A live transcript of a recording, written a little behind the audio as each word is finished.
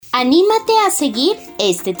Anímate a seguir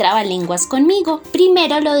este trabalenguas conmigo.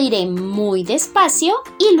 Primero lo diré muy despacio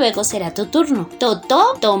y luego será tu turno.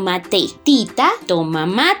 Totó, toma té. Tita, toma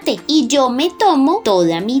mate. Y yo me tomo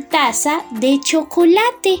toda mi taza de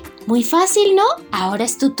chocolate. Muy fácil, ¿no? Ahora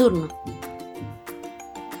es tu turno.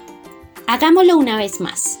 Hagámoslo una vez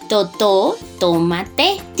más. Totó, toma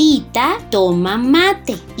té. Tita, toma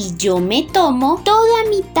mate. Y yo me tomo toda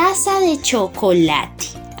mi taza de chocolate.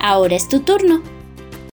 Ahora es tu turno.